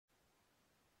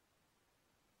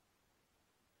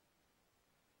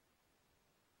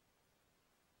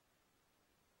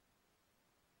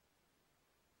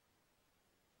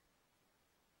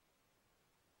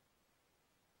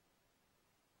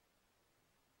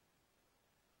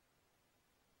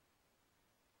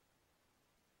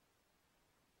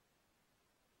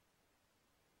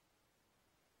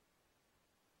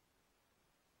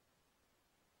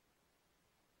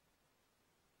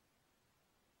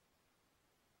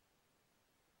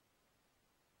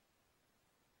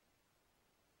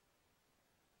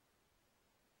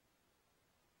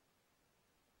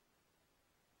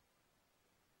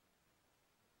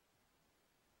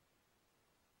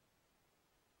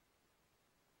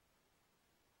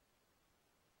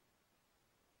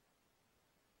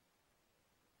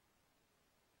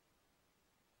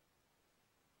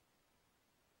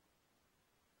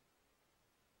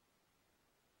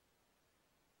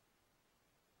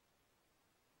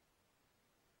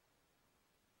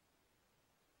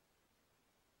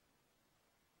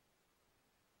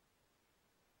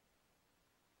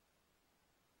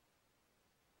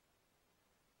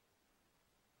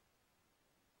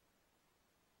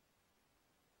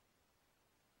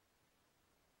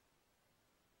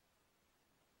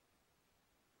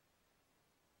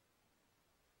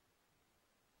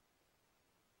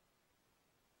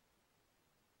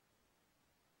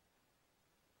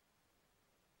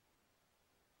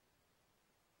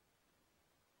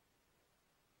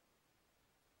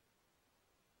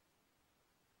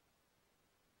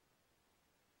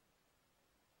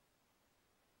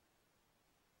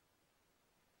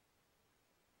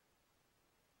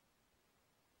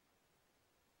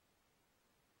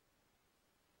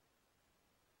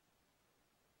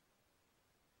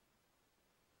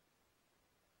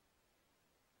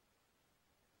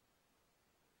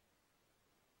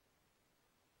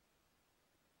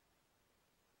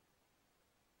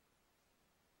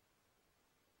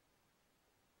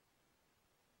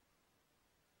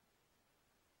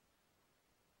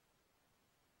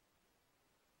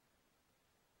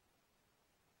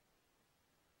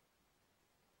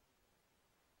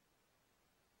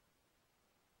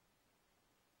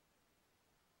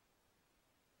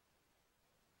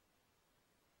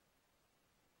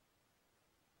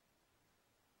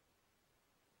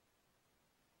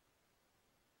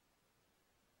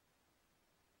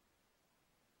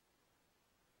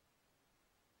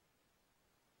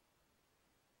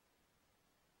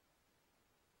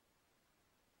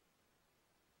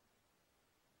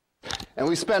And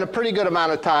we spent a pretty good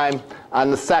amount of time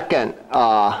on the second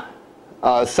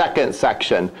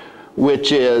section,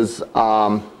 which is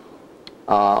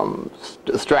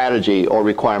strategy or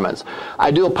requirements.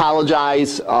 I do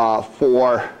apologize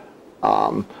for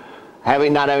not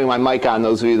having my mic on,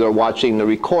 those of you that are watching the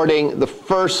recording. The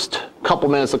first couple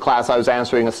minutes of class I was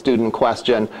answering a student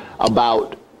question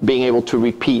about being able to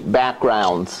repeat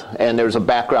backgrounds, and there's a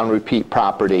background repeat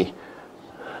property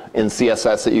in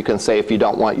CSS that you can say if you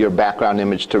don't want your background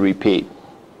image to repeat.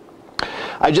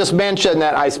 I just mentioned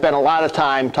that I spent a lot of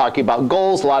time talking about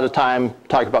goals, a lot of time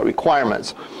talking about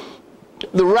requirements.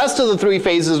 The rest of the three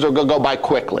phases are going to go by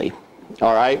quickly,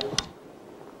 all right?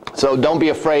 So don't be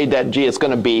afraid that, gee, it's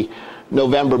going to be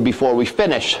November before we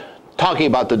finish talking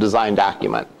about the design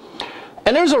document.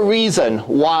 And there's a reason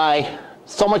why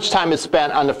so much time is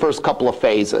spent on the first couple of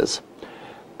phases.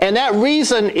 And that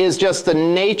reason is just the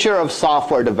nature of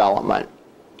software development.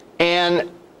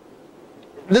 And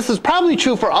this is probably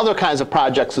true for other kinds of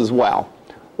projects as well.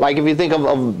 Like if you think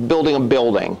of building a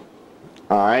building,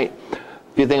 all right?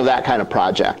 If you think of that kind of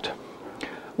project.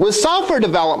 With software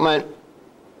development,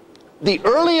 the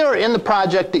earlier in the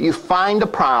project that you find a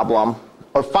problem,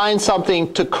 or find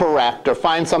something to correct, or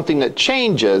find something that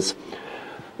changes,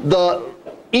 the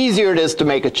easier it is to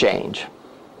make a change.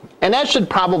 And that should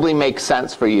probably make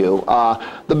sense for you.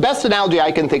 The best analogy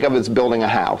I can think of is building a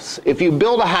house. If you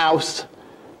build a house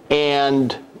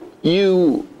and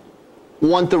you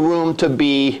want the room to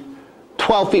be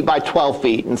 12 feet by 12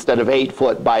 feet instead of 8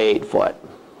 foot by 8 foot,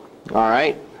 all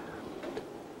right?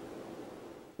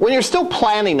 When you're still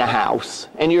planning the house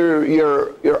and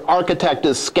your architect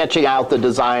is sketching out the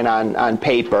design on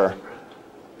paper,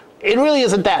 it really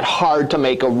isn't that hard to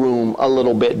make a room a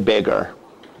little bit bigger.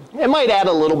 It might add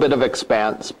a little bit of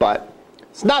expense, but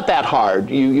it's not that hard.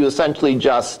 You essentially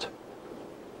just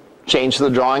change the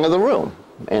drawing of the room,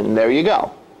 and there you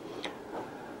go.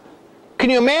 Can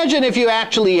you imagine if you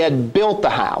actually had built the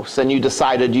house and you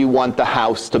decided you want the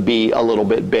house to be a little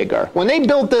bit bigger? When they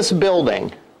built this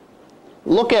building,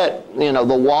 look at, the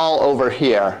wall over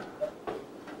here.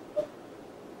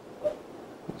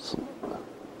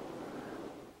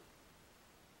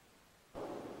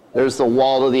 There's the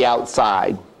wall to the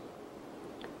outside.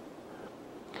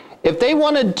 If they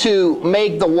wanted to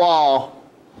make the wall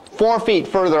 4 feet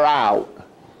further out,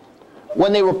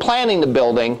 when they were planning the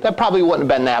building, that probably wouldn't have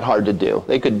been that hard to do.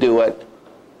 They could do it,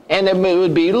 and it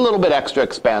would be a little bit extra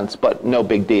expense, but no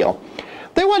big deal.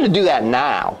 If they wanted to do that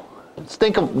now, let's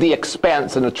think of the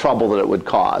expense and the trouble that it would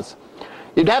cause.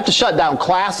 You'd have to shut down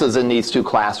classes in these two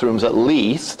classrooms at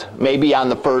least, maybe on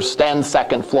the first and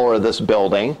second floor of this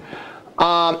building.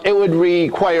 It would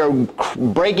require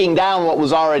breaking down what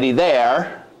was already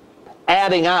there,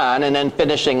 adding on, and then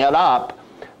finishing it up.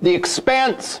 The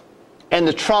expense and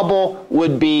the trouble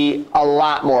would be a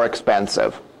lot more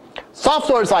expensive.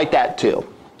 Software is like that too.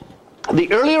 The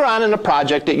earlier on in the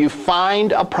project that you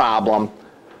find a problem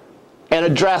and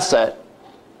address it,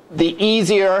 the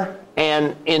easier,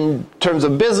 and in terms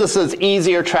of businesses,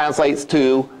 easier translates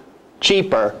to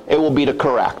cheaper it will be to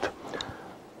correct.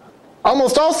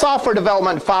 Almost all software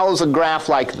development follows a graph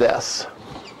like this.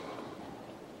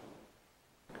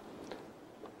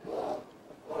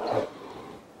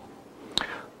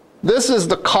 This is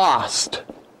the cost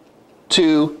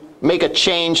to make a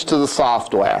change to the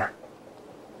software.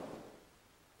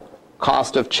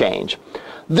 Cost of change.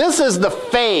 This is the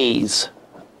phase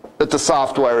that the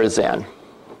software is in.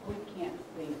 We can't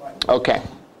see what. Okay.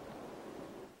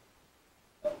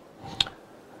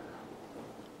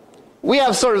 We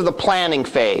have sort of the planning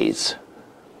phase.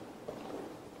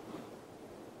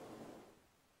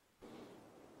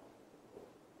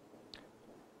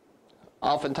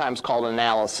 Oftentimes called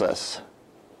analysis.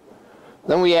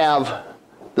 Then we have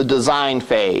the design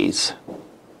phase,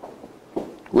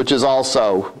 which is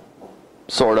also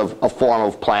sort of a form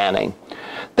of planning.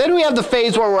 Then we have the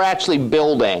phase where we're actually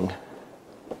building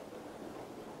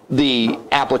the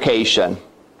application.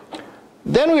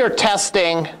 Then we are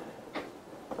testing,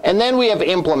 and then we have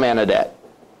implemented it.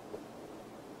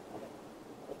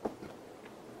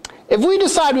 If we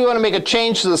decide we want to make a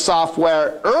change to the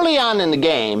software early on in the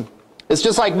game, it's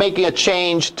just like making a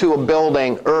change to a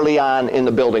building early on in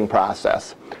the building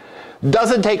process.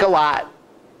 Doesn't take a lot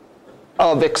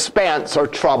of expense or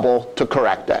trouble to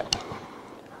correct it.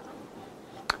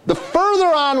 The further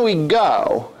on we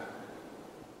go,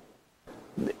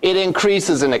 it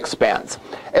increases in expense.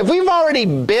 If we've already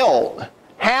built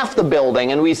half the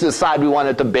building and we decide we want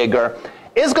it to bigger,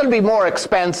 it's going to be more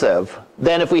expensive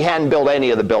than if we hadn't built any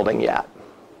of the building yet.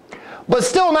 But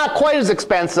still not quite as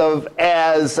expensive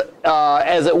as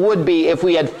it would be if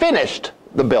we had finished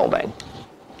the building.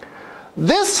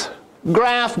 This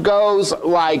graph goes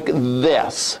like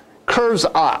this, curves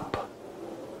up.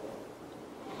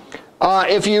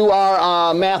 If you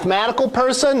are a mathematical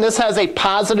person, this has a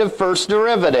positive first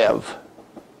derivative.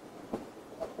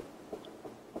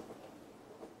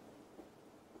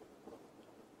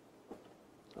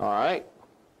 All right.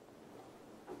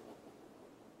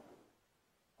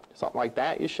 Something like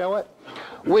that, you show it.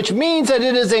 Which means that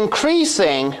it is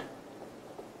increasing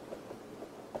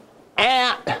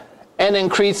at an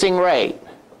increasing rate.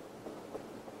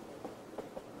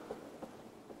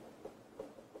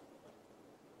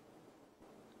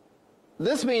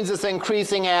 This means it's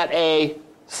increasing at a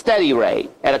steady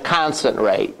rate, at a constant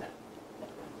rate.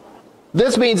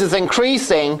 This means it's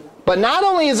increasing, but not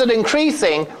only is it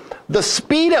increasing, the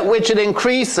speed at which it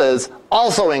increases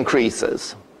also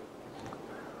increases.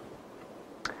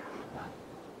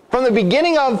 From the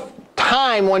beginning of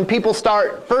time, when people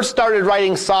first started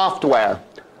writing software,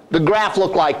 the graph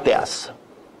looked like this.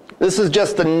 This is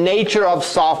just the nature of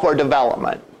software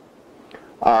development.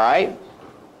 All right?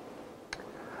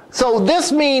 So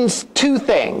this means two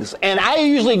things, and I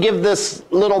usually give this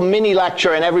little mini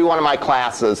lecture in every one of my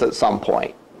classes at some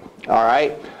point. All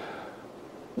right?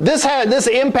 This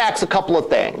impacts a couple of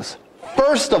things.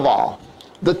 First of all,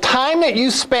 the time that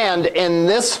you spend in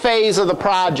this phase of the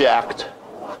project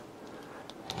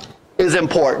is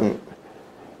important.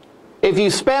 If you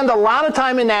spend a lot of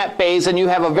time in that phase and you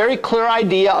have a very clear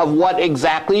idea of what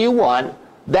exactly you want,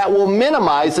 that will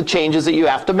minimize the changes that you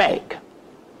have to make.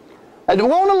 It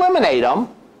won't eliminate them.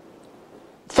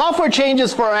 Software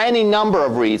changes for any number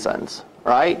of reasons,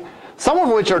 right? Some of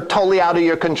which are totally out of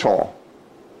your control.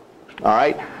 All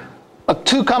right?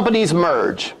 Two companies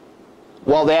merge.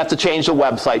 Well, they have to change the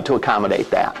website to accommodate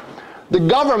that. The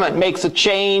government makes a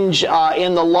change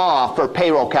in the law for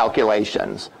payroll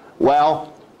calculations.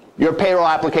 Well, your payroll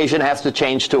application has to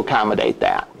change to accommodate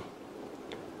that.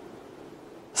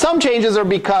 Some changes are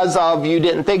because of you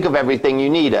didn't think of everything you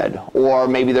needed, or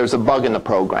maybe there's a bug in the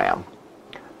program.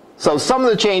 So some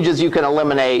of the changes you can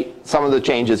eliminate, some of the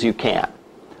changes you can't.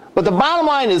 But the bottom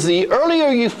line is the earlier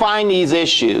you find these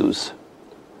issues,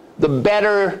 the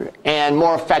better and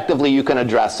more effectively you can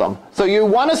address them. So you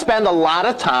want to spend a lot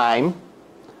of time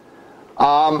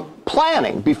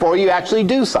planning before you actually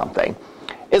do something.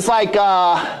 It's like,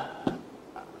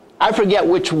 I forget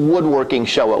which woodworking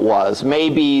show it was,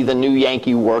 maybe the New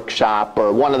Yankee Workshop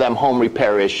or one of them home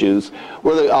repair issues,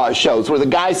 shows where the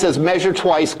guy says measure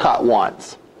twice, cut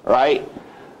once, right?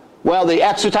 Well, the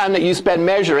extra time that you spend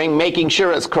measuring, making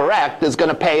sure it's correct, is going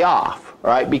to pay off,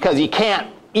 right? Because you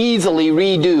can't easily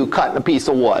redo cutting a piece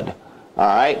of wood, all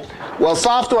right? Well,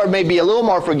 software may be a little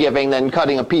more forgiving than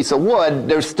cutting a piece of wood.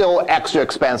 There's still extra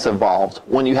expense involved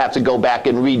when you have to go back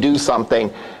and redo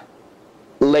something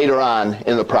later on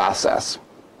in the process.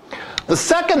 The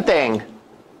second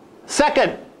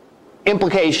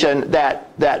implication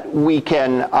that we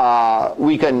can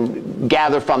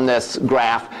gather from this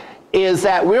graph is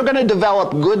that we're going to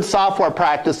develop good software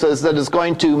practices that is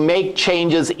going to make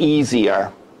changes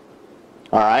easier.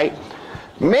 All right?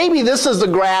 Maybe this is the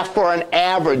graph for an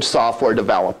average software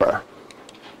developer.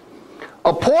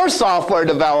 A poor software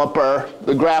developer,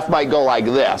 the graph might go like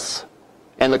this,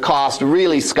 and the cost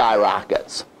really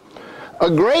skyrockets. A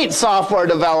great software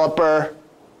developer,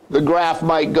 the graph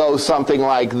might go something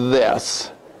like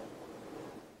this.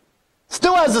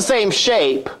 Still has the same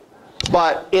shape,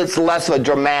 but it's less of a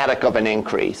dramatic of an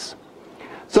increase.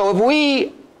 So if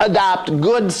we adopt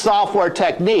good software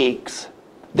techniques,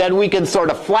 then we can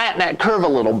sort of flatten that curve a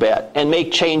little bit and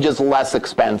make changes less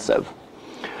expensive.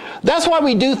 That's why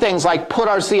we do things like put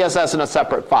our CSS in a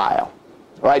separate file,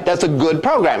 right? That's a good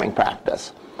programming practice.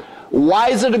 Why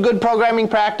is it a good programming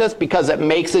practice? Because it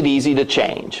makes it easy to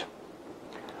change.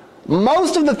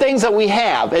 Most of the things that we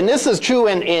have, and this is true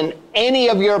in any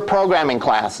of your programming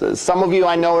classes. Some of you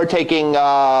I know are taking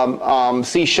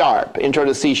C#, Intro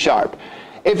to C#.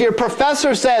 If your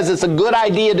professor says it's a good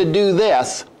idea to do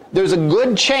this, there's a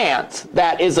good chance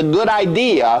that is a good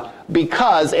idea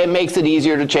because it makes it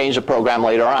easier to change the program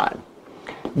later on.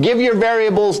 Give your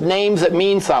variables names that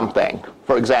mean something,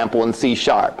 for example, in C#.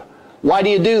 Why do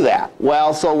you do that?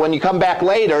 Well, so when you come back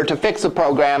later to fix the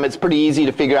program, it's pretty easy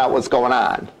to figure out what's going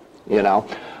on. You know,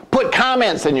 put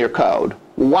comments in your code.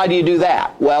 Why do you do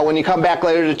that? Well, when you come back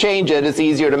later to change it, it's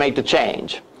easier to make the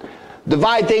change.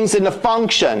 Divide things into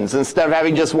functions instead of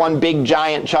having just one big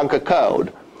giant chunk of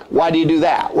code. Why do you do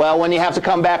that? Well, when you have to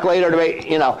come back later to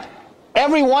make,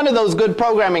 every one of those good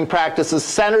programming practices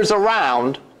centers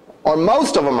around, or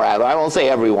most of them rather, I won't say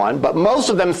everyone, but most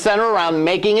of them center around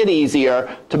making it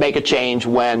easier to make a change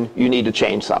when you need to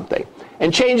change something.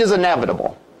 And change is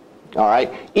inevitable. All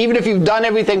right? Even if you've done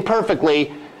everything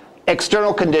perfectly,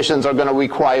 external conditions are going to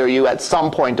require you at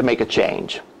some point to make a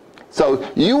change. So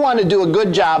you want to do a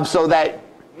good job so that,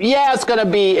 yeah, it's going to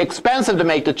be expensive to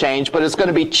make the change, but it's going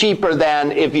to be cheaper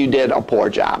than if you did a poor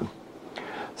job.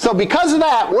 So because of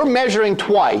that, we're measuring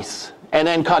twice and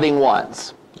then cutting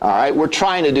once. All right? We're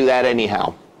trying to do that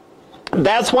anyhow.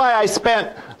 That's why I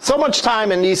spent so much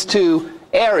time in these two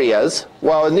areas,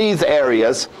 well, in these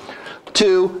areas,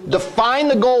 to define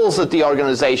the goals that the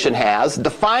organization has,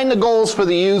 define the goals for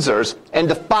the users, and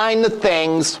define the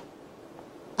things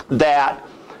that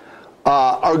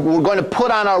we're going to put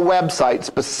on our website,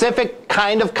 specific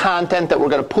kind of content that we're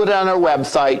going to put on our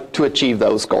website to achieve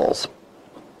those goals.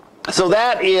 So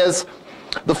that is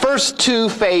the first two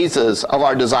phases of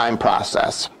our design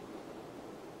process.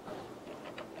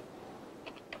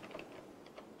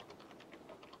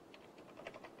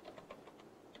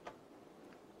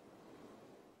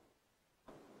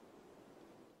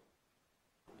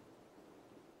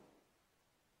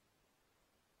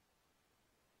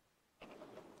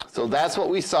 So that's what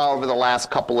we saw over the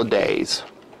last couple of days.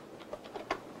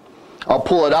 I'll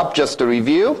pull it up just to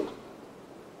review,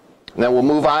 and then we'll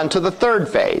move on to the third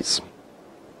phase.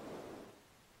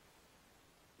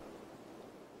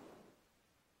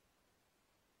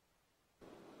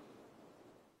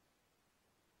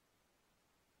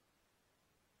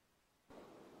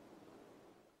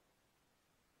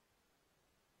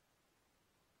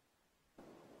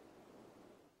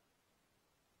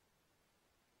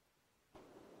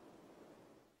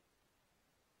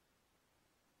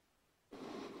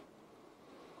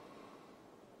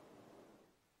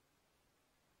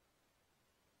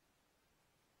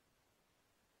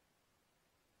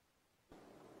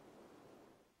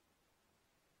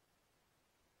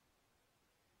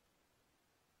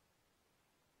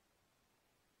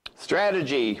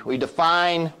 Strategy, we give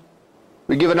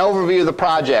an overview of the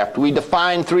project. We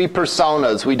define 3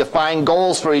 personas. We define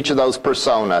goals for each of those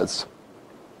personas.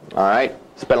 All right?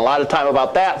 Spend a lot of time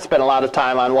about that. Spend a lot of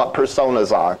time on what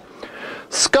personas are.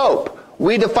 Scope,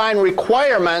 we define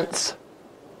requirements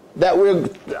that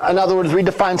in other words, we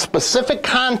define specific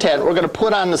content we're going to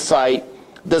put on the site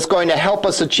that's going to help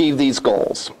us achieve these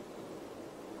goals.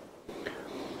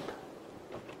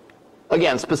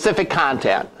 Again, specific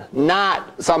content,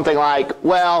 not something like,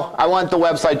 well, I want the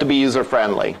website to be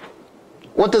user-friendly.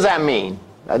 What does that mean?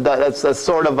 That's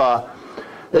sort of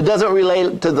it doesn't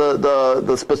relate to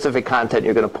the specific content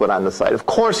you're going to put on the site. Of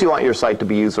course you want your site to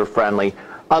be user-friendly,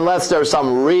 unless there's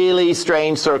some really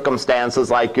strange circumstances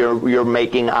like you're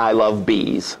making I Love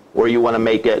Bees, where you want to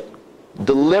make it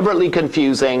deliberately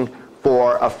confusing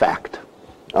for effect.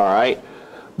 All right?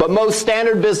 But most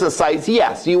standard business sites,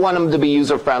 yes, you want them to be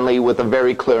user-friendly with a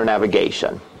very clear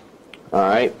navigation. All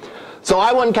right? So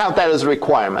I wouldn't count that as a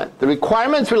requirement. The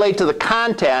requirements relate to the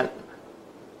content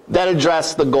that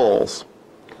address the goals.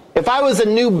 If I was a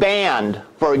new band,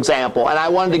 for example, and I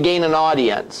wanted to gain an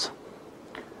audience,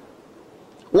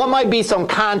 what might be some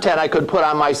content I could put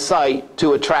on my site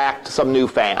to attract some new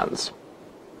fans?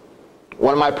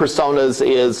 One of my personas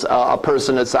is a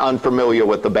person that's unfamiliar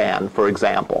with the band, for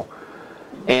example.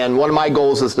 And one of my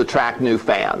goals is to attract new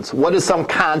fans. What is some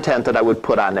content that I would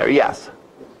put on there? Yes?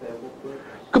 You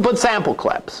could put sample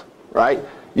clips, right?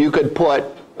 You could put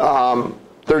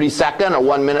 30-second or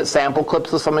 1-minute sample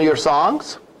clips of some of your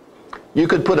songs. You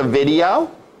could put a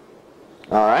video,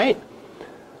 all right?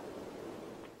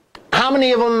 How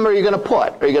many of them are you going to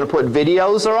put? Are you going to put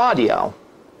videos or audio?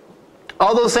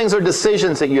 All those things are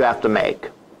decisions that you have to make,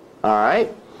 all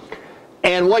right?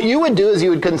 And what you would do is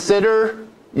you would consider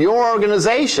your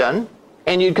organization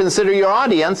and you'd consider your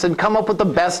audience and come up with the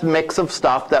best mix of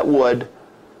stuff that would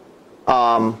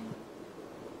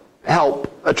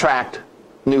help attract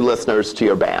new listeners to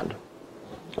your band.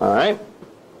 All right?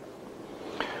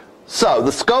 So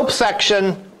the scope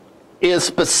section is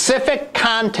specific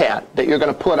content that you're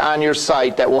going to put on your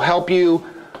site that will help you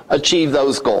achieve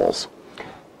those goals.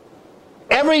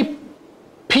 Every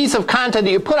piece of content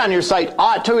that you put on your site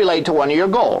ought to relate to one of your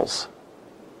goals,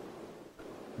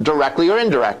 directly or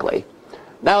indirectly.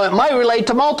 Now, it might relate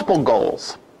to multiple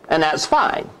goals, and that's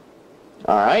fine.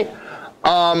 All right?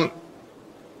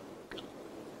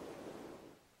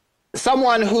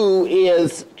 Someone who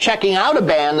is checking out a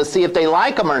band to see if they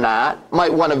like them or not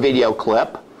might want a video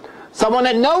clip. Someone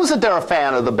that knows that they're a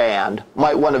fan of the band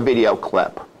might want a video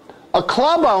clip. A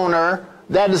club owner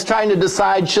that is trying to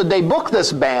decide should they book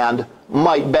this band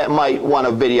might want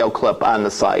a video clip on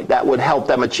the site. That would help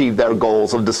them achieve their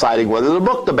goals of deciding whether to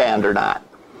book the band or not.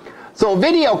 So a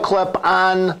video clip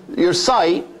on your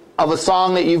site of a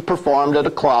song that you've performed at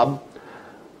a club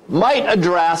might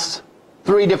address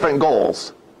 3 different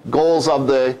goals. goals of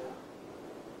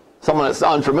someone that's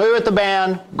unfamiliar with the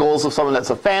band, goals of someone that's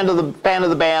a fan of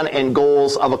the band, and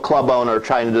goals of a club owner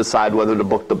trying to decide whether to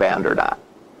book the band or not.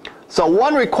 So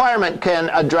one requirement can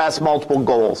address multiple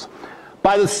goals.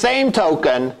 By the same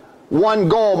token, one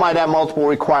goal might have multiple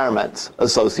requirements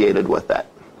associated with it.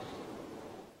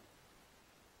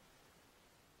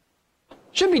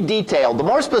 Should be detailed. The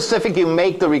more specific you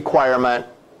make the requirement,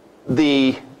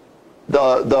 the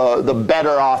better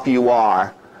off you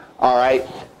are. All right?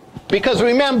 Because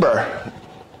remember,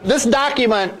 this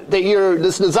document that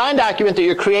this design document that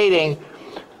you're creating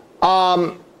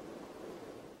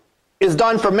is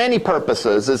done for many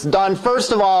purposes. It's done,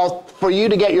 first of all, for you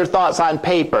to get your thoughts on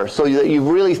paper so that you've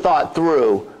really thought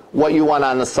through what you want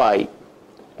on the site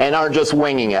and aren't just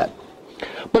winging it.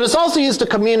 But it's also used to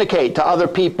communicate to other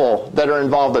people that are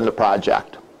involved in the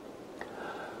project.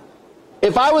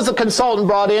 If I was a consultant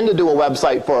brought in to do a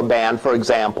website for a band, for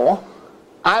example,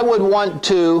 I would want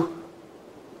to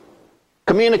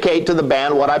communicate to the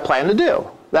band what I plan to do.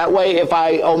 That way, if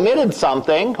I omitted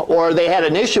something or they had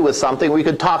an issue with something, we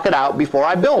could talk it out before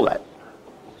I build it.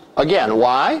 Again,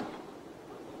 why?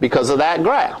 Because of that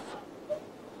graph.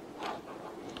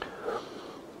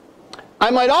 I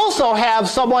might also have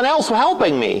someone else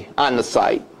helping me on the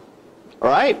site, all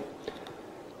right?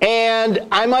 And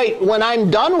I might, when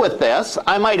I'm done with this,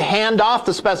 I might hand off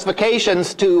the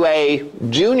specifications to a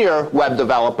junior web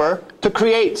developer to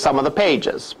create some of the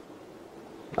pages,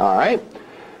 all right?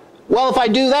 Well, if I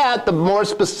do that, the more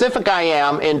specific I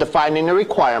am in defining the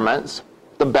requirements,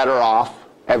 the better off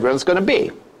everyone's going to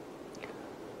be.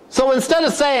 So instead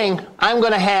of saying, I'm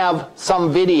going to have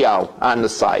some video on the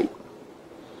site,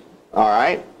 all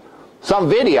right, some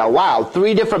video, wow,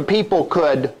 3 different people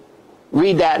could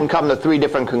read that and come to 3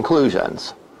 different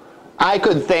conclusions. I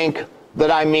could think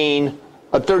that I mean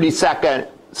a 30-second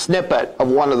snippet of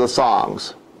one of the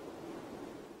songs.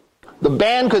 The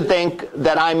band could think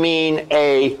that I mean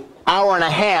an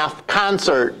hour-and-a-half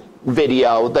concert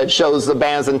video that shows the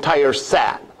band's entire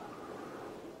set.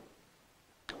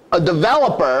 A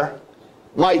developer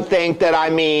might think that I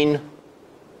mean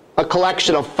a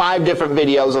collection of 5 different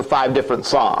videos of 5 different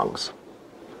songs.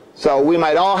 So we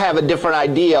might all have a different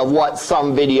idea of what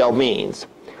some video means.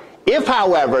 If,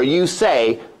 however, you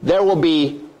say there'll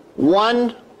be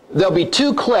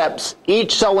 2 clips,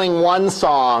 each showing one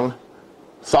song,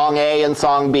 song A and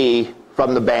song B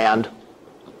from the band,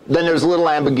 then there's little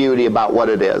ambiguity about what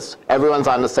it is. Everyone's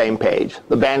on the same page.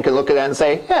 The band can look at it and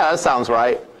say, yeah, that sounds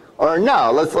right. Or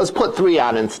no, let's put 3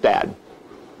 on instead.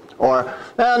 Or,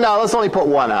 no, let's only put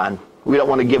 1 on. We don't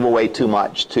want to give away too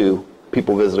much to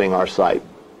people visiting our site,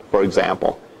 for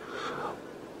example.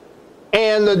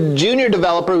 And the junior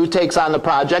developer who takes on the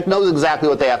project knows exactly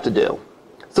what they have to do.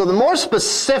 So the more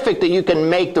specific that you can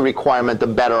make the requirement, the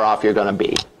better off you're going to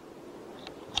be.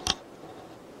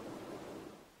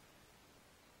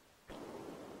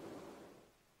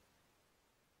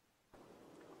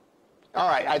 All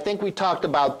right, I think we talked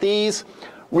about these.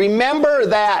 Remember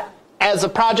that as the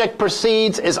project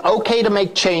proceeds, it's okay to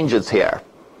make changes here,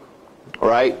 all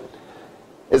right?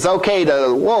 It's okay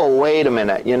to, whoa, wait a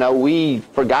minute, you know, we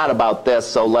forgot about this,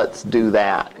 so let's do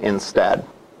that instead.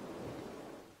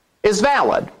 It's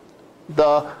valid.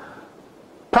 The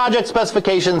project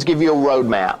specifications give you a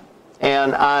roadmap,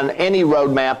 and on any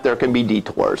roadmap there can be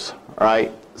detours, all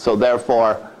right? So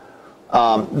therefore,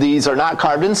 these are not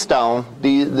carved in stone.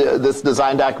 This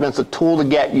design document's a tool to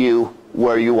get you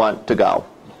where you want to go.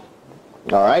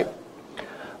 All right?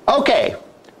 Okay.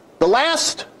 The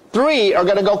last 3 are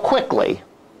going to go quickly.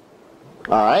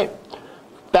 All right?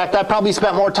 In fact, I probably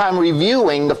spent more time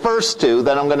reviewing the first 2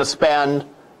 than I'm going to spend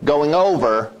going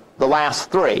over the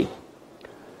last 3.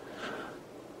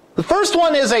 The first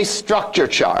one is a structure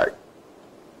chart.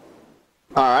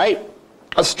 All right?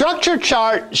 A structure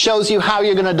chart shows you how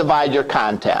you're going to divide your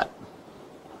content.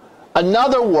 In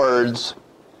other words,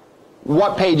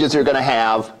 what pages you're going to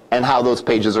have and how those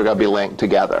pages are going to be linked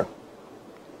together.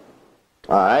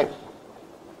 All right?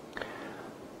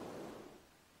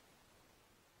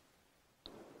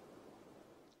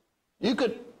 You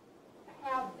could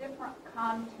have different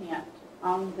content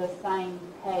on the same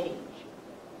page.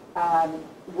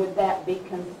 Would that be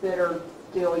considered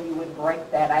still, you would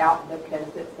break that out because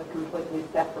it's a completely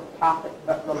separate topic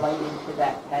but relating to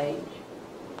that page?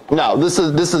 No, this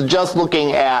is just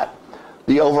looking at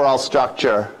the overall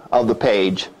structure of the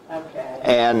page. Okay.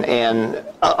 And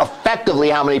effectively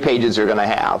how many pages you're going to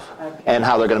have, okay, and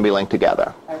how they're going to be linked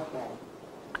together. Okay.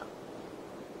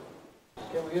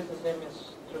 Can we use the same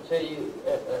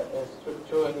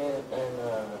structure in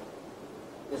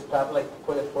this tab like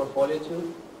for the portfolio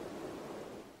too?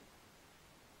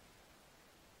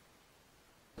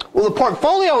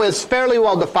 portfolio is fairly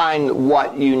well defined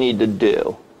what you need to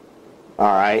do.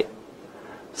 All right?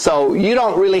 So you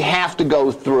don't really have to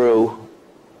go through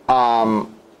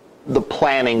the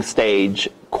planning stage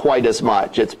quite as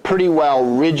much. It's pretty well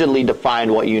rigidly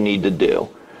defined what you need to do.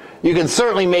 You can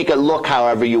certainly make it look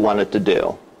however you want it to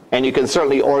do. And you can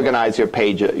certainly organize your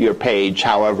page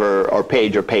however, or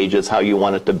page or pages how you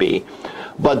want it to be.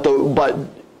 But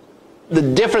the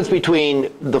difference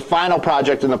between the final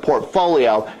project and the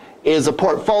portfolio is a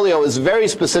portfolio is very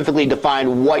specifically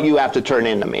defined what you have to turn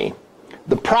into me.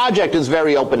 The project is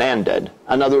very open-ended.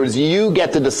 In other words, you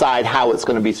get to decide how it's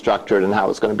going to be structured and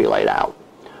how it's going to be laid out.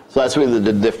 So that's really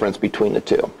the difference between the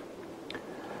two.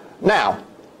 Now,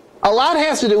 a lot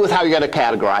has to do with how you got to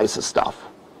categorize the stuff.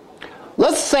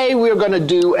 Let's say we're going to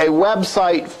do a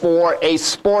website for a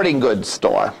sporting goods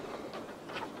store.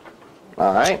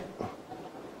 All right.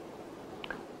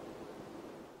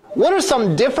 What are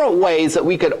some different ways that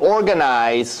we could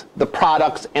organize the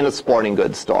products in a sporting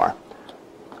goods store?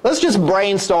 Let's just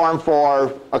brainstorm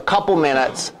for a couple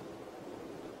minutes.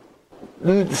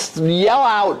 Yell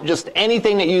out just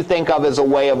anything that you think of as a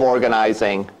way of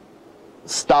organizing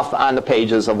stuff on the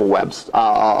pages of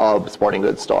a sporting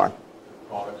goods store.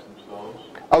 Products themselves.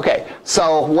 Okay,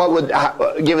 so what would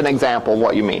give an example of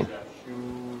what you mean?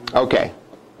 Shoes. Okay.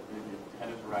 Maybe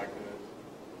tennis rackets.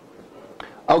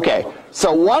 Okay,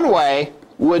 so one way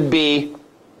would be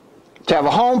to have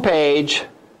a home page,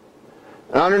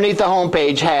 and underneath the home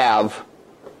page have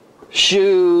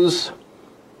shoes,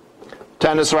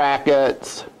 tennis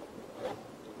rackets,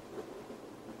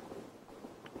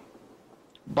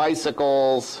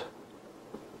 bicycles,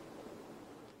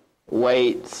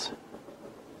 weights,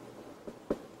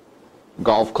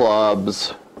 golf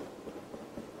clubs,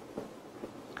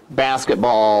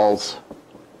 basketballs,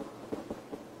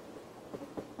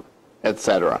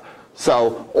 etc.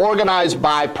 So organized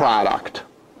by product.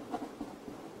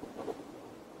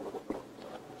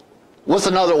 What's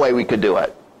another way we could do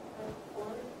it?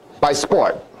 By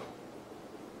sport.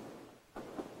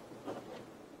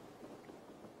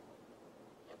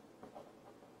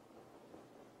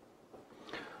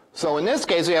 So in this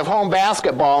case, we have home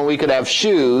basketball, and we could have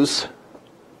shoes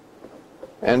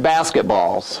and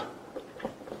basketballs.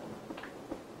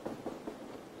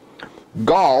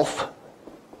 Golf,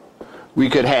 we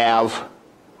could have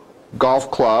golf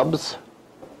clubs,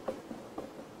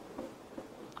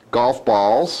 golf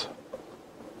balls,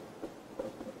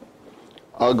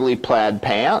 ugly plaid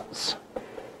pants,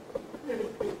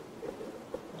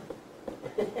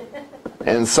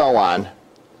 and so on.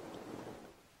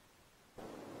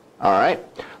 All right?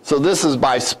 So this is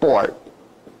by sport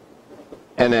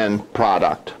and then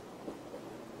product.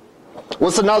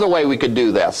 What's another way we could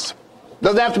do this?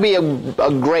 Doesn't have to be a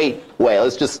great way.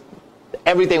 Let's just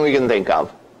everything we can think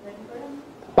of.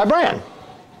 By brand.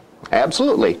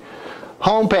 Absolutely.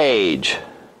 Homepage,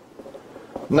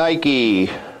 Nike,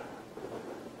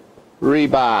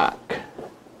 Reebok,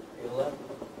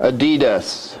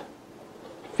 Adidas,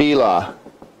 Fila.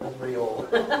 That's pretty old.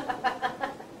 I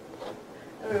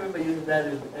remember using that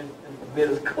in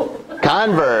middle school.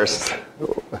 Converse.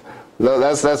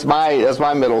 That's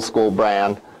my middle school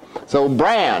brand. So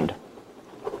brand.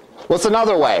 What's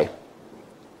another way?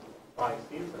 By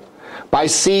season. By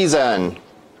season.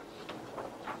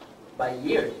 By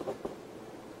years.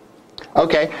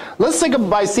 Okay, let's think of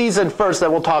by season first,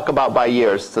 then we'll talk about by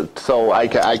years, so I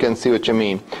can see what you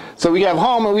mean. So we have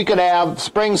home, and we could have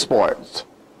spring sports.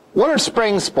 What are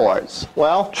spring sports?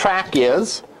 Well, track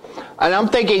is, and I'm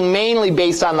thinking mainly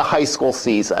based on the high school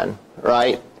season,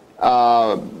 right?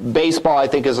 Baseball, I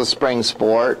think, is a spring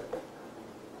sport.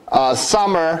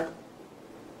 Summer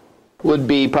would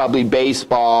be probably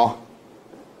baseball,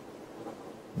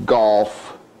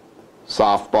 golf,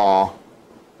 softball.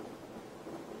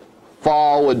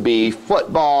 Fall would be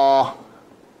football.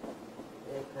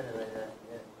 Yeah, kind of like that,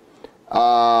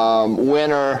 yeah.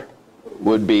 Winter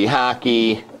would be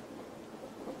hockey,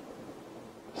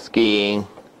 skiing,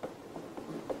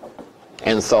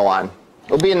 and so on.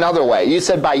 It'll be another way. You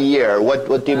said by year. What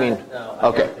do you mean? No,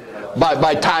 Okay.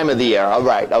 By time of the year. All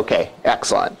right. Okay.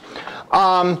 Excellent.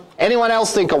 Anyone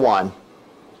else think of one?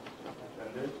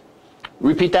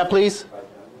 Repeat that, please.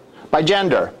 By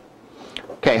gender.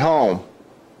 Okay. Home.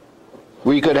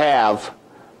 We could have,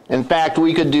 in fact,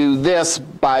 we could do this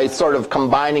by sort of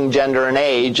combining gender and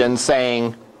age and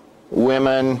saying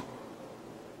women,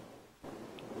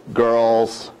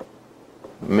 girls,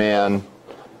 men,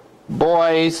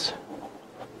 boys.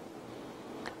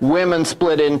 Women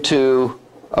split into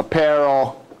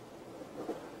apparel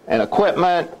and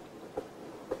equipment.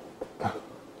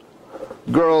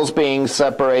 Girls being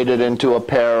separated into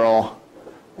apparel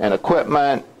and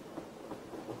equipment,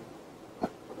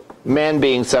 men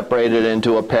being separated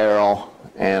into apparel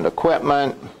and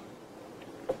equipment,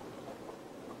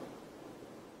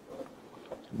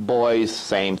 boys,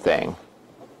 same thing.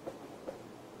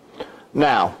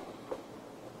 Now,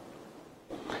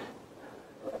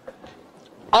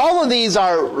 all of these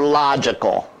are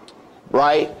logical,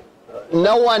 right?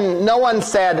 No one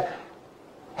said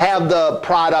have the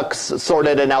products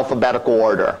sorted in alphabetical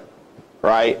order,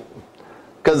 right?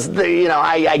 Because,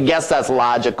 I guess that's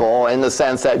logical in the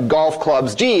sense that golf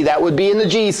clubs, gee, that would be in the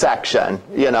G section,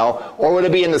 or would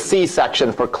it be in the C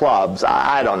section for clubs?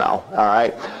 I don't know, all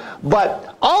right?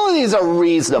 But all of these are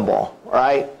reasonable,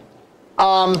 right?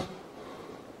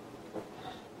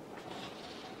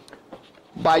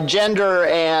 By gender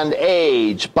and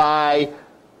age, by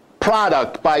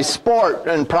product, by sport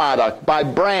and product, by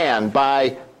brand,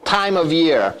 by time of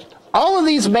year. All of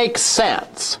these make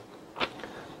sense.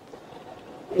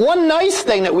 One nice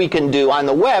thing that we can do on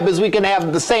the web is we can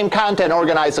have the same content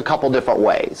organized a couple different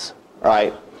ways,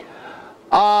 right?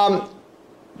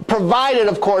 Provided,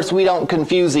 of course, we don't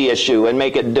confuse the issue and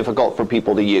make it difficult for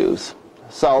people to use.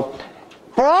 So,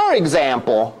 for our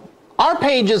example, our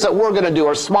pages that we're going to do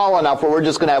are small enough where we're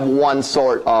just going to have one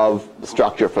sort of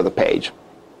structure for the page.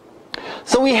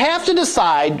 So we have to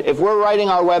decide, if we're writing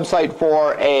our website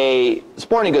for a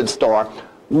sporting goods store,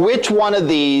 which one of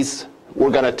these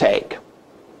we're going to take.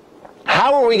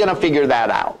 How are we going to figure that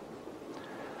out?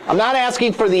 I'm not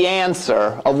asking for the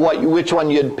answer of which one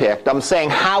you'd picked. I'm saying,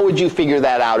 how would you figure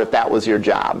that out if that was your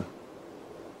job?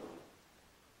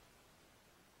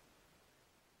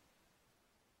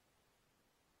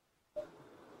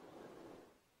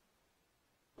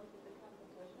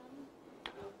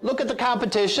 Look at the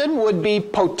competition would be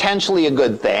potentially a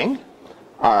good thing.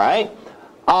 All right.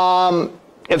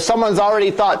 If someone's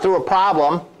already thought through a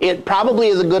problem, it probably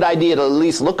is a good idea to at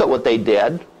least look at what they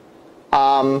did.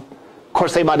 Of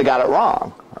course, they might have got it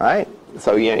wrong, right?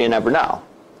 So you never know.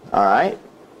 All right.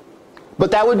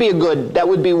 But that would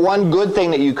be one good thing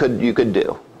that you could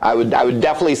do. I would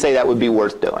definitely say that would be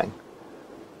worth doing.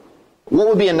 What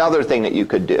would be another thing that you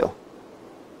could do?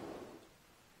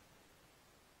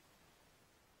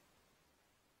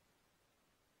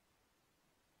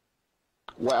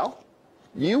 Well,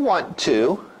 you want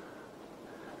to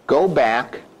go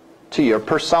back to your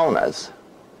personas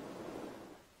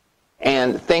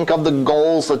and think of the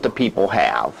goals that the people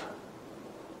have.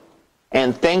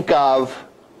 And think of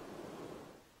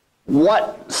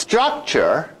what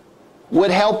structure would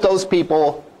help those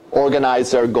people organize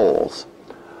their goals.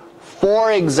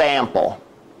 For example,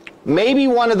 maybe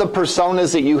one of the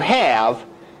personas that you have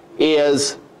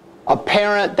is a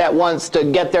parent that wants to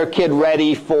get their kid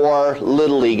ready for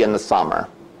Little League in the summer.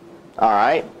 All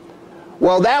right?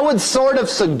 Well, that would sort of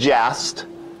suggest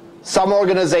some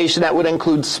organization that would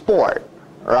include sport,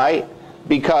 right?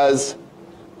 Because,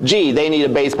 gee, they need a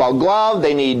baseball glove,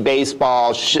 they need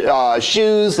baseball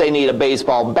shoes, they need a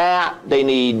baseball bat, they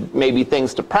need maybe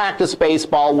things to practice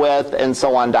baseball with, and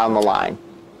so on down the line.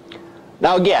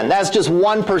 Now, again, that's just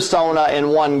one persona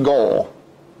and one goal,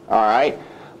 all right?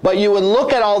 But you would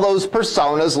look at all those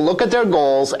personas, look at their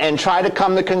goals, and try to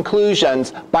come to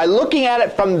conclusions by looking at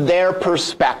it from their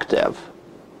perspective.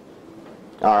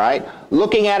 All right?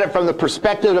 Looking at it from the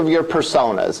perspective of your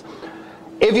personas.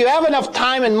 If you have enough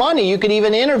time and money, you could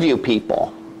even interview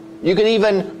people. You could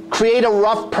even create a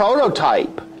rough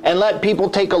prototype and let people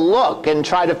take a look and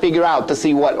try to figure out to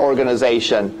see what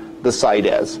organization the site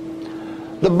is.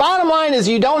 The bottom line is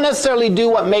you don't necessarily do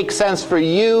what makes sense for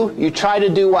you. You try to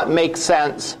do what makes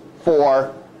sense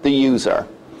for the user.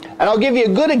 And I'll give you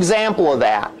a good example of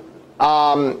that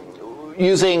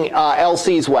using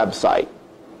LC's website.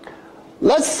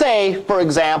 Let's say, for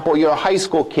example, you're a high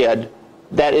school kid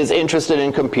that is interested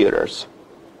in computers.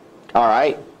 All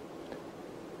right?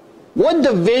 What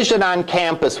division on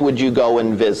campus would you go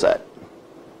and visit?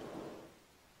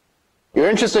 You're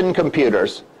interested in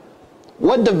computers.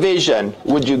 What division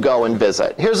would you go and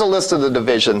visit? Here's a list of the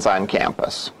divisions on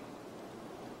campus.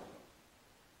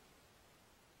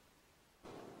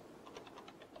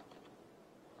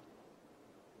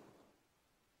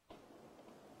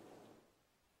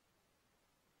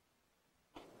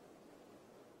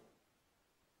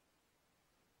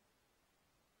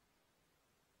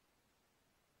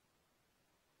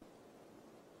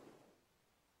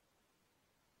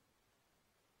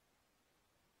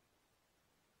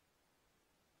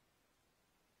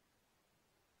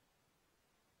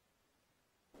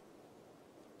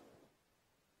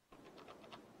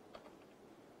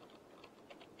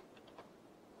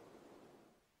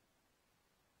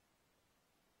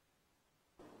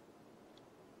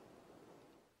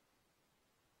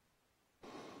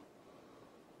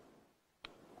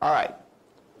 All right.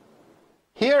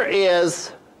 Here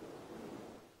is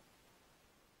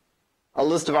a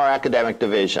list of our academic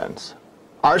divisions.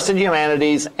 Arts and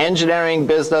Humanities, Engineering,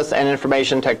 Business and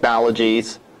Information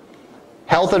Technologies,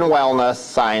 Health and Wellness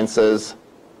Sciences,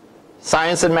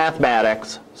 Science and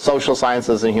Mathematics, Social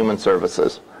Sciences and Human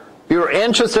Services. If you were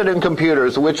interested in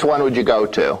computers, which one would you go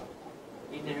to?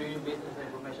 Engineering, Business, and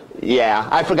Information. Yeah,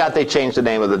 I forgot they changed the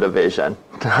name of the division.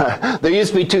 There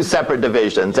used to be two separate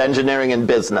divisions, Engineering and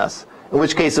Business, in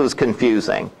which case it was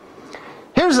confusing.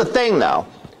 Here's the thing though,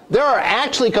 there are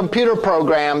actually computer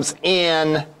programs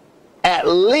in at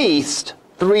least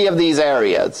 3 of these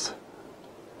areas.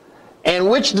 And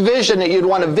which division that you'd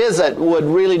want to visit would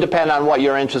really depend on what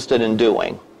you're interested in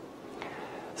doing.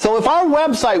 So if our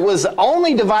website was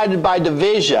only divided by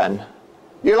division,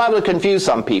 you're liable to confuse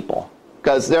some people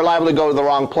because they're liable to go to the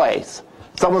wrong place.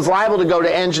 Someone's liable to go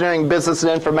to Engineering, Business,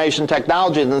 and Information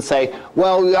Technology and say,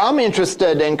 well, I'm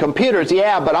interested in computers,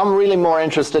 yeah, but I'm really more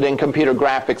interested in computer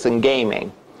graphics and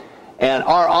gaming. And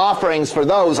our offerings for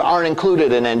those aren't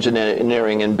included in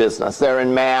Engineering and Business. They're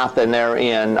in Math and they're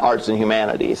in Arts and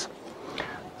Humanities.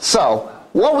 So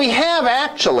what we have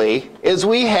actually is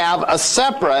we have a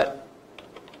separate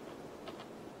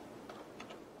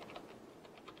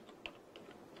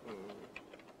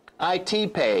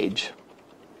IT page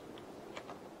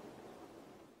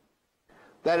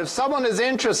that if someone is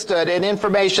interested in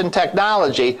information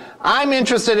technology, I'm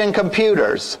interested in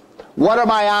computers. What are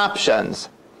my options?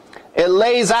 It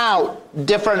lays out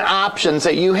different options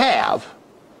that you have.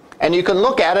 And you can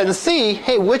look at it and see,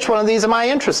 hey, which one of these am I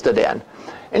interested in?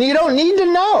 And you don't need to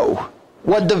know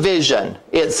what division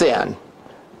it's in.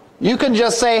 You can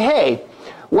just say, hey,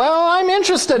 well, I'm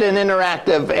interested in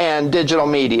interactive and digital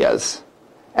medias.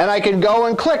 And I can go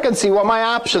and click and see what my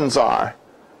options are.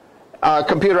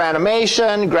 Computer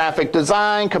animation, graphic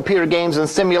design, computer games and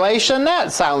simulation,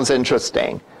 that sounds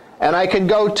interesting. And I can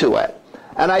go to it.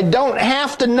 And I don't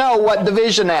have to know what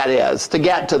division that is to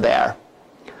get to there.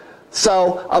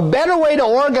 So a better way to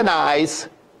organize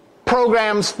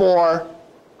programs for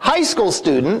high school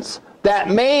students that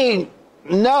may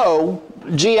know,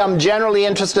 gee, I'm generally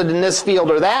interested in this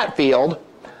field or that field,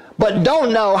 but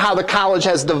don't know how the college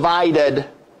has divided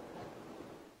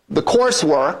the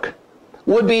coursework,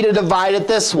 would be to divide it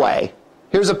this way.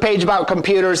 Here's a page about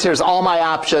computers, here's all my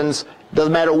options.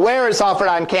 Doesn't matter where it's offered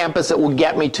on campus, it will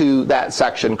get me to that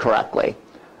section correctly.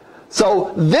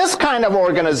 So this kind of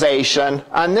organization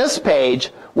on this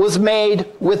page was made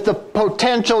with the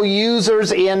potential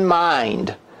users in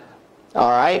mind. All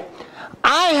right?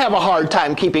 I have a hard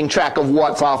time keeping track of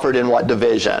what's offered in what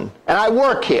division, and I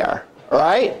work here, all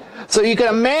right? So you can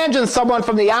imagine someone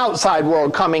from the outside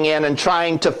world coming in and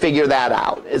trying to figure that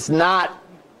out. It's not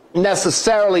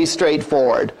necessarily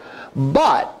straightforward.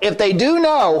 But if they do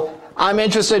know, I'm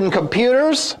interested in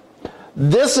computers,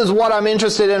 this is what I'm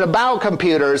interested in about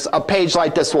computers, a page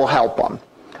like this will help them.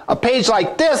 A page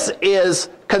like this is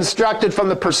constructed from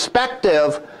the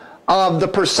perspective of the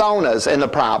personas in the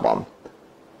problem.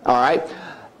 All right?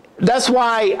 That's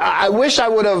why I wish I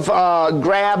would have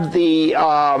grabbed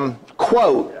the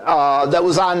quote that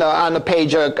was on the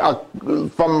page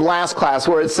from last class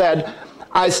where it said,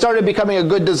 I started becoming a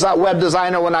good web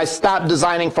designer when I stopped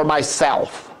designing for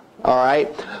myself. All right?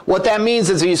 What that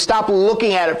means is you stop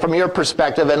looking at it from your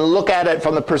perspective and look at it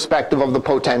from the perspective of the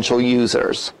potential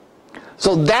users.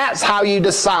 So that's how you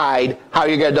decide how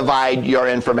you're going to divide your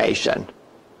information.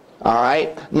 All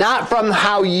right? Not from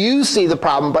how you see the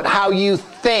problem, but how you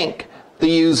think the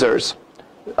users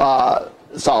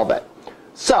solve it.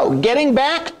 So, getting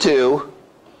back to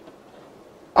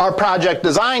our project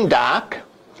design doc,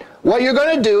 what you're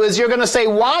going to do is you're going to say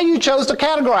why you chose to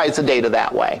categorize the data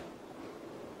that way.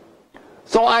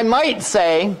 So I might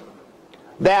say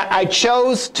that I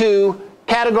chose to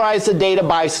categorize the data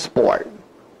by sport,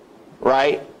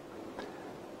 right?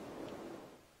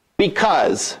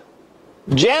 Because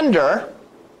gender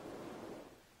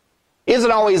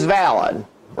isn't always valid,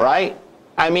 right?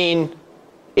 I mean,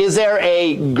 is there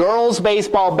a girls'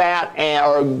 baseball bat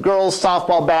or a girls'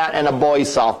 softball bat and a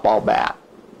boys' softball bat?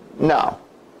 No,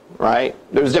 right?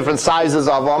 There's different sizes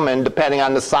of them, and depending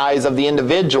on the size of the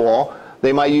individual,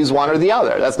 they might use one or the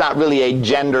other. That's not really a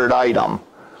gendered item,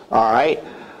 all right?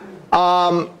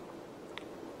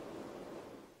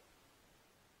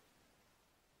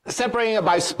 Separating it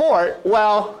by sport,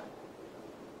 well,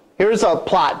 here's a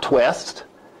plot twist.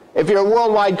 If you're a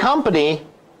worldwide company,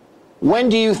 when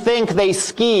do you think they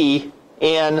ski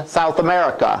in South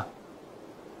America?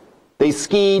 They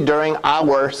ski during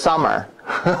our summer,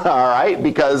 all right?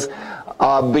 Because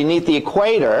beneath the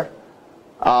equator,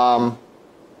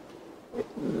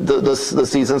 the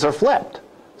seasons are flipped.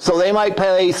 So they might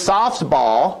play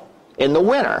softball in the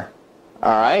winter.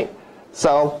 All right?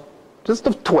 So just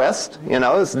a twist, you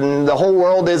know. The whole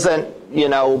world isn't, you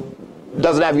know,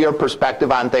 doesn't have your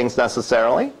perspective on things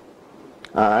necessarily.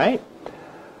 All right?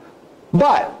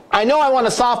 But I know I want a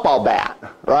softball bat,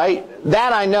 right?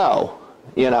 That I know,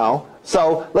 you know.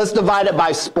 So let's divide it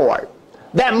by sport.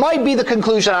 That might be the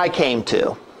conclusion I came to.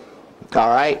 All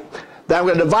right? That I'm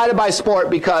going to divide it by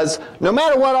sport because no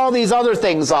matter what all these other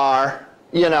things are,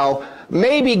 you know,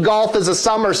 maybe golf is a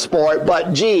summer sport,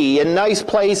 but gee, in nice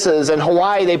places in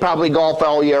Hawaii they probably golf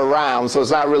all year round, so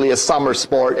it's not really a summer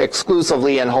sport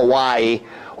exclusively in Hawaii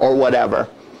or whatever.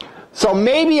 So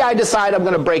maybe I decide I'm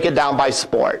going to break it down by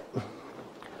sport.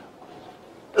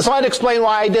 So I'd explain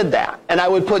why I did that. And I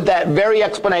would put that very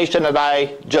explanation that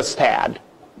I just had.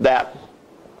 That,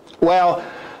 well,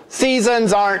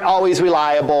 seasons aren't always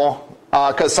reliable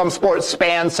because some sports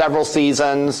span several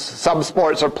seasons. Some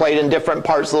sports are played in different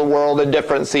parts of the world in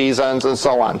different seasons and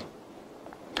so on.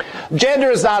 Gender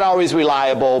is not always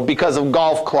reliable because of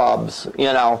golf clubs,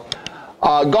 you know.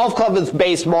 Golf club is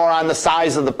based more on the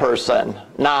size of the person,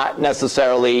 not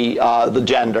necessarily the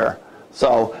gender.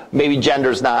 So maybe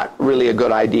gender's not really a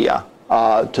good idea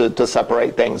to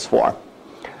separate things for.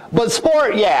 But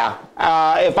sport, yeah.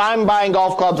 If I'm buying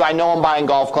golf clubs, I know I'm buying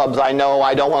golf clubs. I know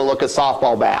I don't want to look at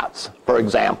softball bats, for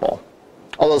example.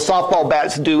 Although softball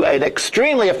bats do an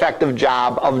extremely effective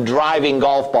job of driving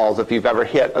golf balls if you've ever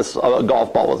hit a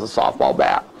golf ball with a softball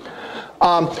bat.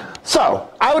 So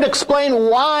I would explain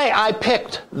why I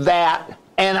picked that,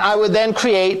 and I would then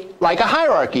create like a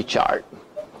hierarchy chart.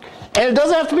 And it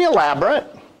doesn't have to be elaborate,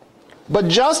 but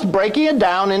just breaking it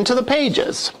down into the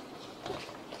pages.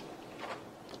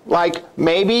 Like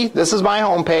maybe this is my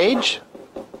home page,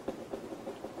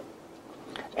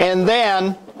 and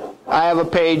then I have a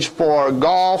page for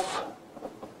golf,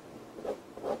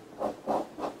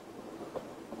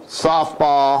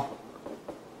 softball,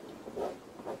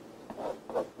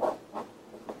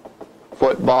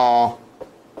 football,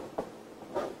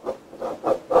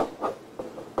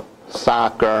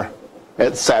 soccer,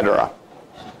 etc.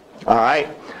 All right?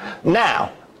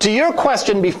 Now, to your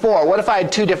question before, what if I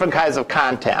had two different kinds of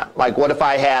content? Like what if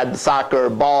I had soccer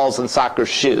balls and soccer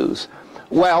shoes?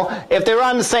 Well, if they were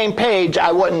on the same page,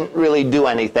 I wouldn't really do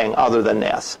anything other than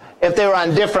this. If they were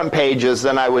on different pages,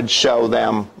 then I would show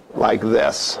them like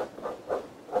this.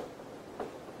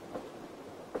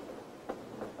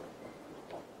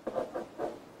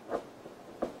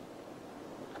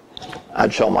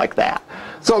 I'd show them like that.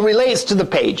 So it relates to the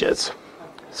pages.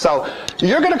 So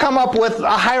you're going to come up with a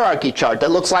hierarchy chart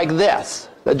that looks like this,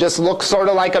 that just looks sort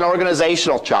of like an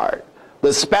organizational chart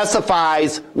that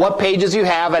specifies what pages you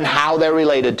have and how they're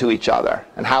related to each other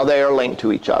and how they are linked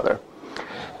to each other.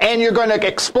 And you're going to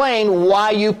explain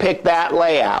why you picked that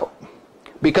layout.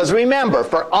 Because remember,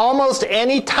 for almost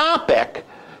any topic,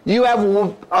 you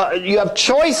have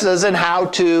choices in how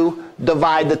to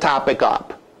divide the topic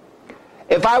up.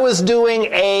 If I was doing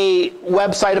a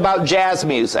website about jazz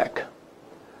music,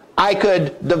 I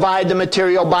could divide the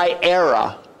material by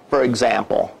era, for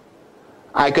example.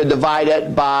 I could divide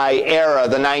it by era,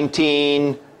 the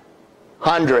 1900s,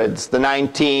 the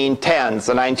 1910s,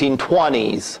 the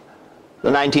 1920s, the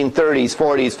 1930s,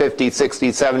 40s, 50s,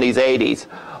 60s, 70s, 80s.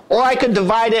 Or I could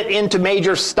divide it into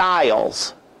major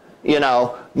styles. You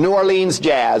know, New Orleans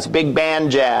jazz, big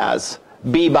band jazz,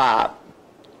 bebop,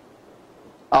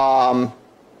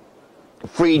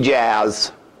 free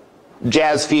jazz,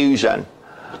 jazz fusion.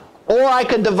 Or I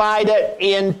could divide it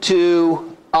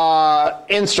into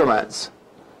instruments,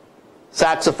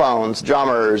 saxophones,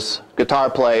 drummers, guitar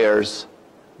players,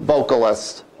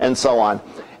 vocalists, and so on.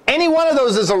 Any one of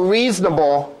those is a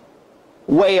reasonable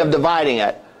way of dividing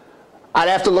it. I'd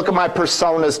have to look at my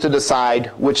personas to decide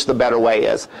which the better way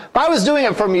is. If I was doing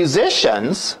it for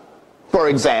musicians, for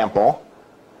example,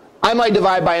 I might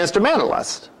divide by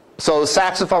instrumentalist. So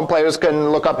saxophone players can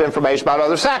look up information about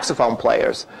other saxophone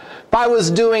players. If I was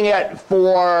doing it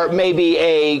for maybe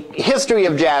a history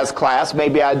of jazz class,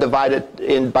 maybe I'd divide it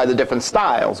in by the different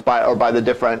styles or by the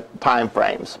different time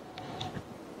frames.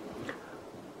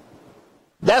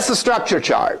 That's the structure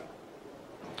chart.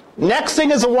 Next thing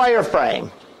is a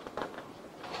wireframe.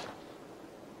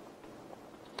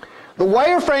 The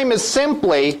wireframe is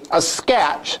simply a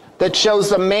sketch that shows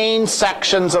the main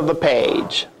sections of the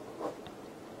page.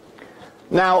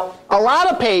 Now, a lot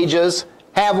of pages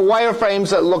have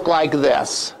wireframes that look like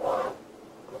this,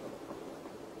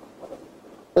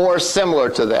 or similar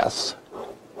to this.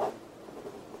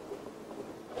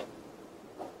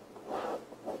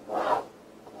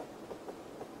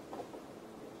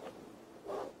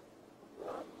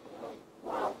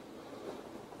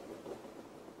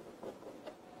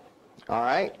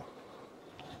 right?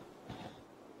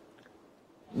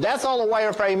 That's all a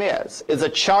wireframe is a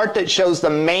chart that shows the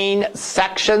main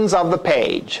sections of the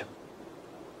page.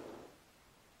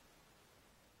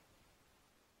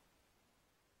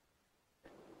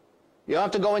 You don't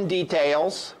have to go in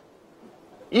details.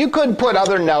 You could put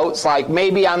other notes, like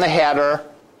maybe on the header,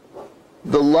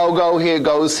 the logo here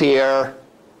goes here.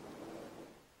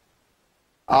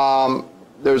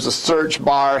 There's a search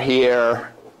bar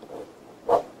here.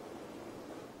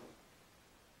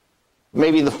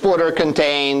 Maybe the footer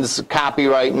contains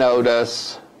copyright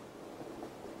notice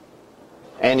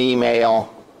and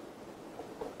email.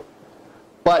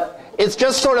 But it's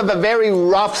just sort of a very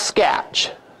rough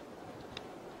sketch,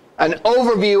 an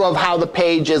overview of how the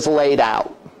page is laid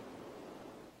out.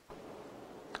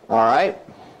 All right?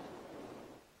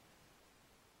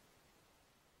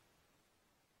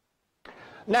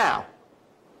 Now,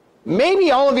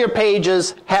 maybe all of your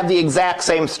pages have the exact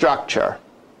same structure.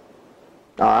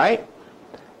 All right?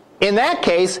 In that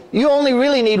case, you only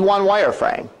really need one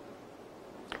wireframe.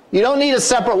 You don't need a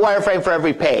separate wireframe for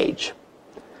every page.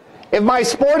 If my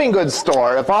sporting goods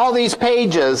store, if all these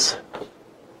pages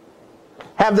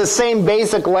have the same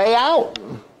basic layout,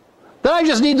 then I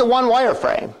just need the one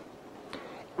wireframe.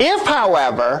 If,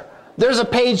 however, there's a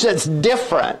page that's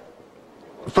different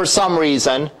for some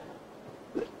reason,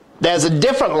 that has a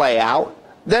different layout,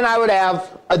 then I would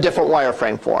have a different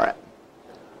wireframe for it.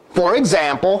 For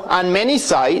example, on many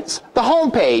sites, the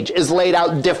home page is laid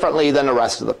out differently than the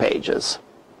rest of the pages.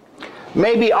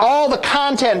 Maybe all the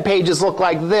content pages look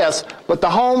like this, but the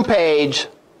home page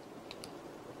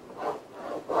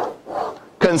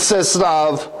consists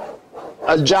of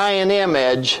a giant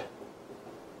image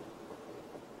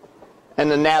and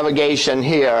the navigation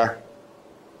here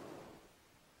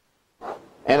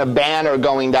and a banner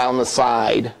going down the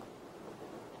side.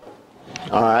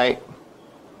 All right?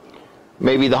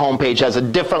 Maybe the home page has a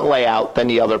different layout than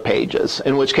the other pages,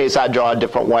 in which case I'd draw a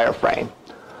different wireframe.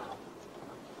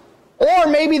 Or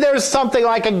maybe there's something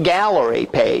like a gallery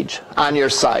page on your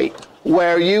site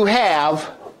where you have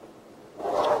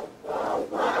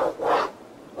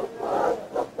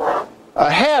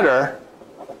a header,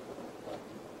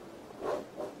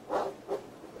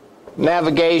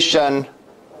 navigation,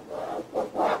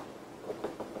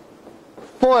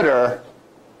 footer,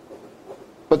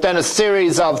 but then a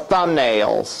series of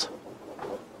thumbnails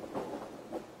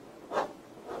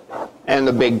and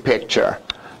the big picture.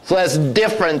 So that's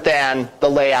different than the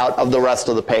layout of the rest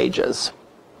of the pages.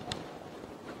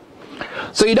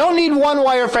 So you don't need one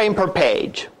wireframe per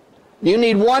page. You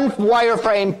need one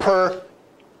wireframe per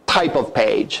type of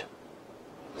page.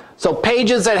 So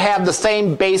pages that have the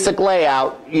same basic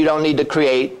layout, you don't need to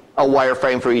create a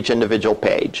wireframe for each individual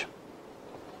page.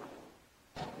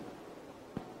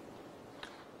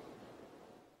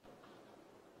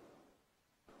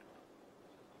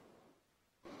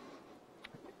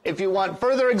 If you want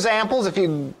further examples, if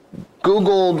you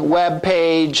Googled web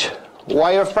page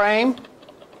wireframe,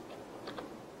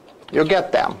 you'll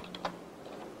get them.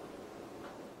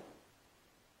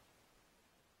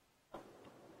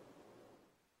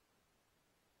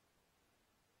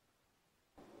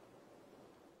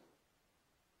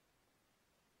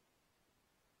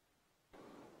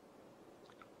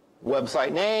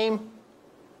 Website name,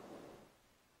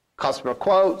 customer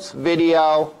quotes,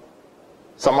 video,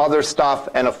 some other stuff,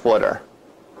 and a footer.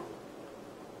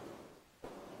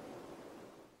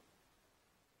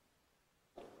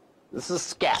 This is a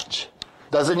sketch.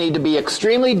 Doesn't need to be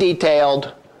extremely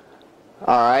detailed.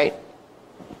 All right.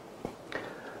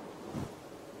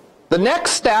 The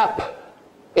next step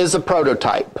is a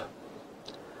prototype.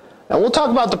 And we'll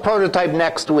talk about the prototype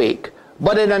next week.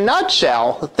 But in a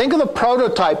nutshell, think of the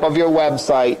prototype of your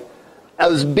website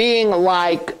as being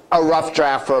like a rough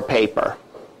draft for a paper.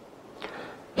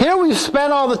 Here we've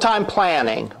spent all the time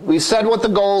planning. We've said what the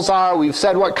goals are. We've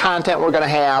said what content we're going to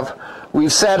have.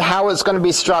 We've said how it's going to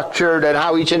be structured and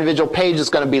how each individual page is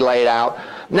going to be laid out.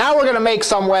 Now we're going to make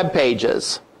some web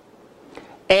pages.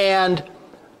 And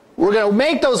we're going to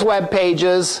make those web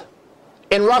pages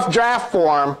in rough draft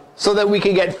form so that we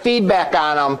can get feedback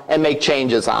on them and make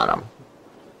changes on them.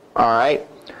 All right?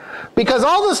 Because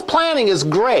all this planning is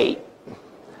great,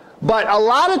 but a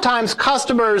lot of times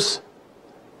customers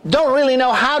don't really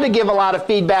know how to give a lot of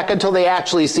feedback until they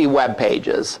actually see web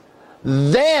pages.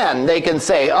 Then they can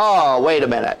say, oh, wait a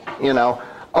minute, you know,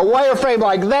 a wireframe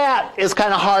like that is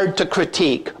kind of hard to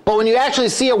critique. But when you actually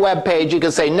see a web page, you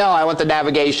can say, no, I want the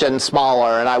navigation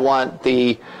smaller, and I want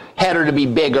the header to be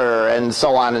bigger, and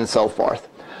so on and so forth.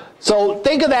 So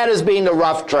think of that as being the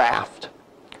rough draft.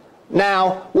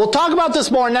 Now, we'll talk about this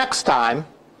more next time,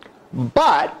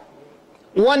 but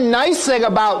one nice thing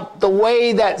about the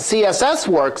way that CSS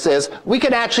works is we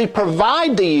can actually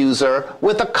provide the user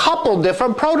with a couple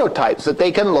different prototypes that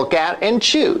they can look at and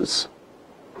choose.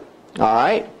 All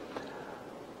right?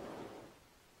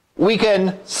 We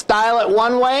can style it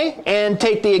one way and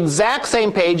take the exact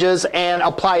same pages and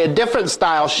apply a different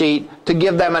style sheet to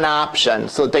give them an option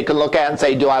so that they can look at it and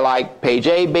say, do I like page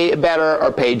A better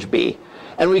or page B?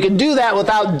 And we can do that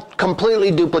without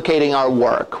completely duplicating our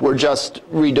work. We're just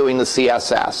redoing the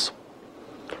CSS.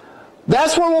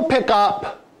 That's where we'll pick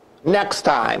up next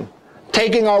time,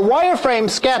 taking our wireframe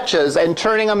sketches and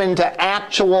turning them into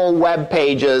actual web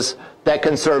pages that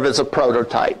can serve as a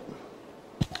prototype.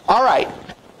 All right.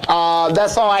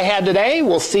 That's all I had today.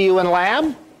 We'll see you in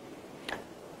lab.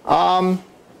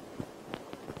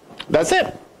 That's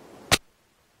it.